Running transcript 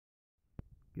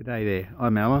G'day there,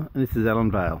 I'm Alan and this is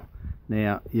Alanvale.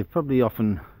 Now, you've probably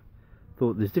often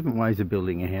thought there's different ways of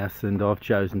building a house, and I've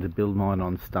chosen to build mine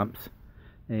on stumps.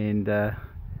 And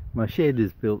my shed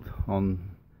is built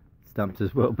on stumps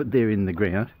as well, but they're in the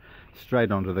ground,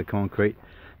 straight onto the concrete.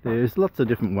 There's lots of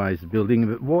different ways of building,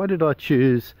 but why did I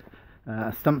choose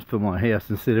stumps for my house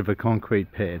instead of a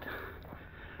concrete pad?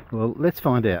 Well, let's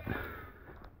find out.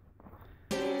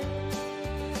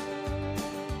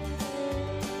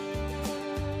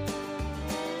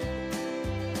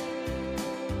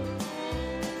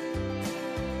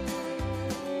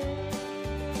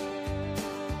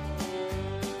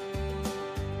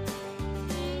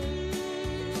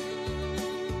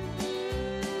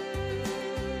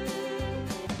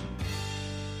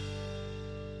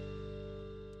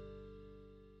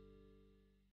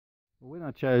 When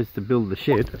I chose to build the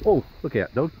shed, oh look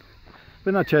out dog,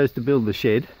 when I chose to build the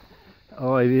shed,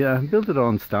 I built it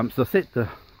on stumps. I set the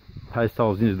post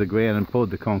holes into the ground and poured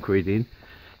the concrete in,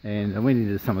 and I went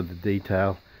into some of the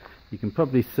detail. You can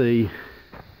probably see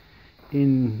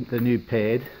in the new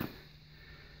pad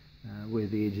where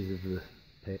the edges of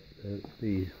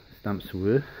the stumps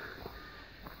were.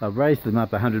 I've raised them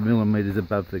up 100 millimeters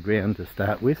above the ground to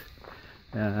start with.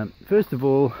 First of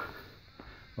all,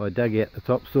 I dug out the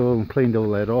topsoil and cleaned all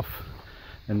that off,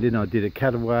 and then I did a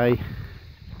cutaway.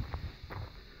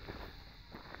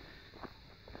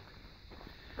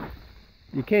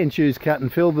 You can choose cut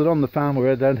and fill, but on the farm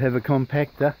where I don't have a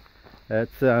compactor,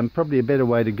 it's probably a better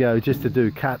way to go just to do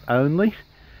cut only,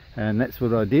 and that's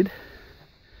what I did.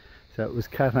 So it was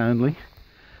cut only.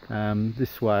 This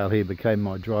swale here became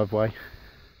my driveway.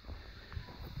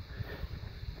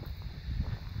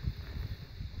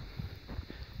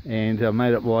 And I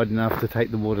made it wide enough to take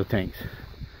the water tanks.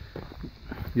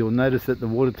 You'll notice that the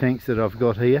water tanks that I've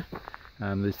got here,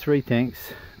 there's 3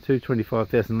 tanks, 2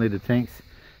 25,000 litre tanks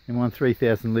and 1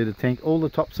 3,000 litre tank. All the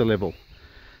tops are level,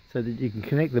 so that you can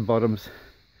connect the bottoms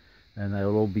and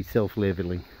they'll all be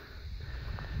self-leveling.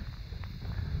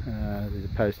 There's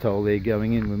a post hole there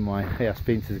going in where my house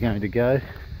fence is going to go,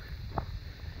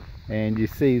 and you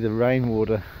see the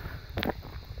rainwater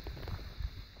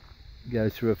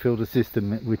goes through a filter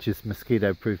system which is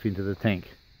mosquito proof into the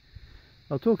tank.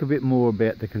 I'll talk a bit more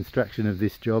about the construction of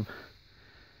this job,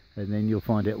 and then you'll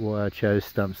find out why I chose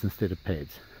stumps instead of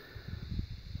pads.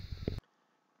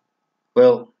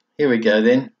 Well, here we go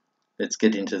then. Let's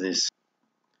get into this.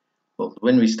 Well,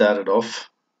 when we started off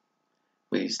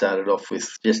with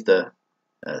just a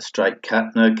straight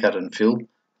cut, no cut and fill.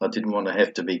 I didn't want to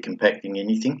have to be compacting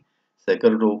anything, so I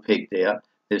got it all pegged out.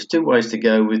 There's 2 ways to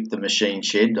go with the machine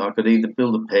shed. I could either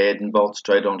build a pad and bolt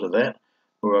straight onto that,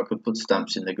 or I could put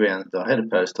stumps in the ground. I had a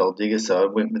post hole digger, so I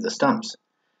went with the stumps.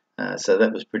 So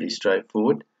that was pretty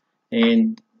straightforward.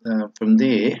 And from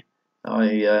there,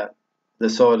 I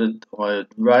decided I'd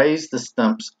raise the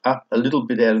stumps up a little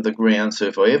bit out of the ground, so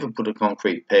if I ever put a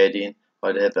concrete pad in,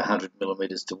 I'd have 100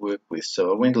 millimeters to work with.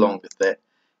 So I went along with that,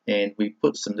 and we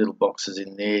put some little boxes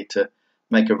in there to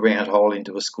make a round hole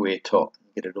into a square top,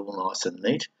 get it all nice and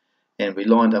neat. And we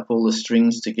lined up all the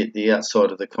strings to get the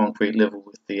outside of the concrete level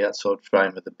with the outside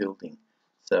frame of the building.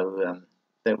 So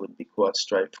that would be quite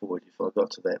straightforward if I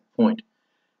got to that point.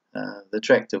 The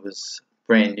tractor was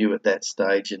brand new at that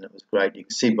stage, and it was great. You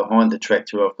can see behind the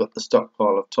tractor I've got the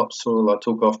stockpile of topsoil I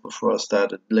took off before I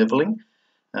started levelling.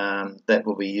 That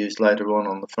will be used later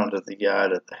on the front of the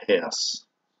yard at the house.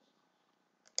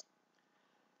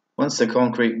 Once the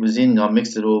concrete was in, I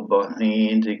mixed it all by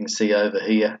hand. You can see over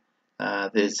here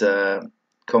there's a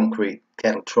concrete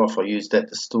cattle trough. I used that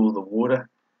to store the water,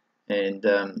 and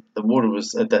the water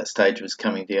was at that stage was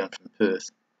coming down from Perth,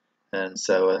 and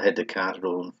so I had to cart it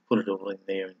all and put it all in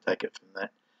there and take it from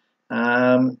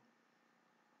that.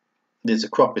 There's a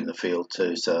crop in the field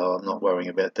too, so I'm not worrying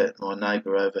about that. My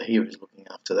neighbour over here is looking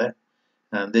after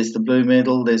that. There's the blue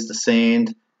metal, there's the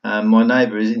sand. My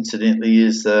neighbour incidentally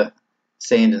is the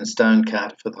sand and stone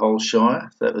carter for the whole shire,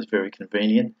 so that was very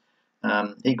convenient.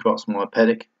 He crops my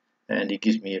paddock, and he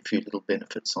gives me a few little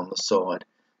benefits on the side.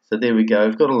 So there we go,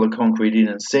 I've got all the concrete in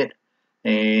and set,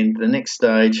 and the next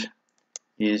stage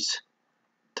is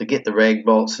to get the rag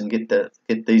bolts and get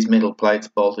these metal plates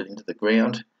bolted into the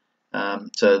ground.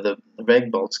 So the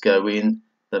rag bolts go in,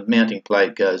 the mounting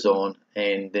plate goes on,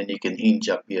 and then you can hinge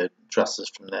up your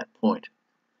trusses from that point.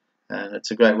 And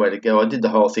it's a great way to go. I did the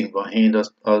whole thing by hand.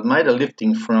 I made a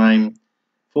lifting frame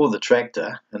for the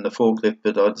tractor and the forklift,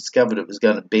 but I discovered it was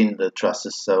going to bend the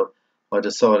trusses, so I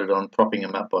decided on propping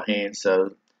them up by hand.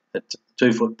 So it's a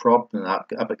 2-foot prop, and up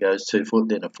it goes 2 foot,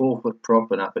 then a 4-foot prop,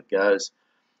 and up it goes.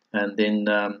 And then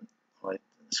I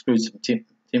screwed some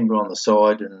timber on the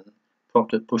side and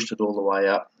popped it, pushed it all the way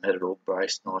up, and had it all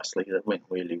braced nicely. That went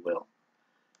really well.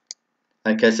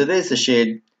 Okay, so there's the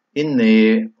shed in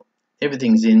there.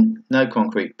 Everything's in, no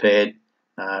concrete pad.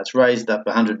 It's raised up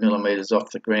 100 millimeters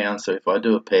off the ground, so if I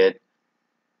do a pad,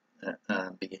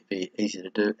 be easy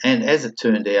to do. And as it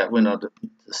turned out, when I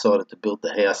decided to build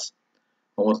the house,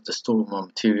 I wanted to store my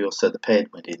material, so the pad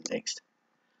went in next.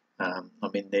 I'm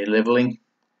in there leveling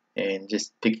and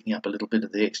just picking up a little bit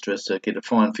of the extras to get a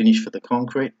fine finish for the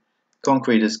concrete.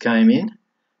 Concreters came in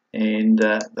and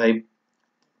they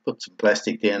put some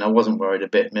plastic down. I wasn't worried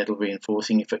about metal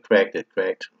reinforcing. If it cracked, it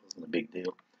cracked. It wasn't a big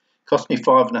deal. Cost me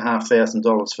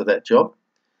 $5,500 for that job.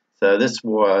 So that's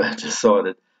why I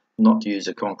decided not to use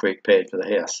a concrete pad for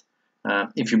the house.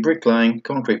 If you're bricklaying,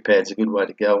 concrete pad's a good way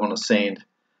to go on a sand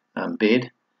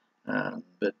bed.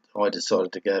 But I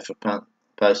decided to go for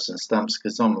posts and stumps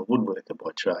because I'm a woodworker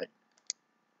by trade.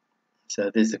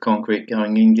 So there's the concrete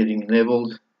going in, getting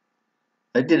levelled.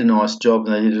 They did a nice job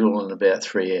and they did it all in about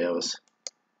 3 hours.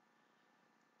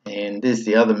 And there's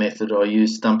the other method I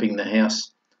use, stumping the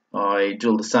house. I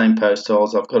drill the same post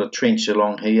holes. I've got a trench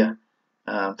along here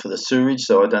for the sewerage,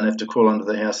 so I don't have to crawl under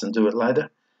the house and do it later.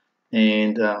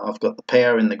 And I've got the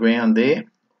power in the ground there,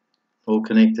 all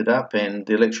connected up, and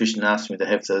the electrician asked me to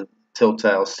have the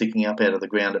telltale sticking up out of the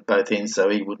ground at both ends so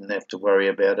he wouldn't have to worry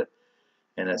about it.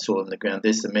 And that's all in the ground.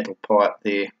 There's the metal pipe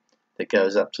there that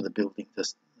goes up to the building to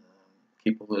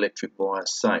keep all the electric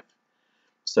wires safe.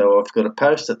 So I've got a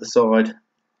post at the side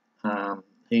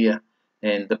here,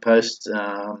 and the post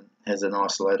has an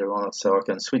isolator on it, so I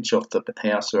can switch off the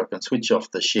house or I can switch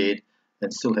off the shed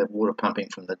and still have water pumping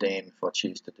from the dam if I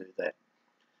choose to do that.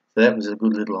 So that was a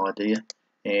good little idea.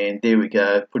 And there we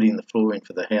go, putting the floor in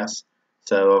for the house.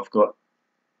 So I've got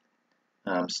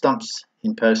stumps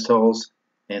in post holes,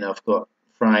 and I've got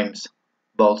frames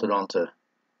bolted onto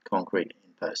concrete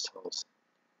in post holes.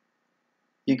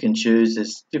 You can choose,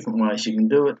 there's different ways you can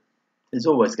do it. There's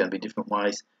always going to be different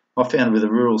ways. I found with a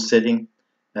rural setting,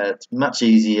 it's much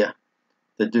easier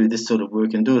to do this sort of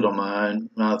work and do it on my own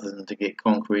rather than to get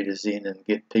concreters in and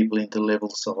get people into level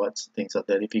sites and things like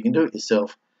that. If you can do it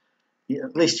yourself,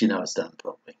 at least you know it's done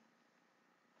properly.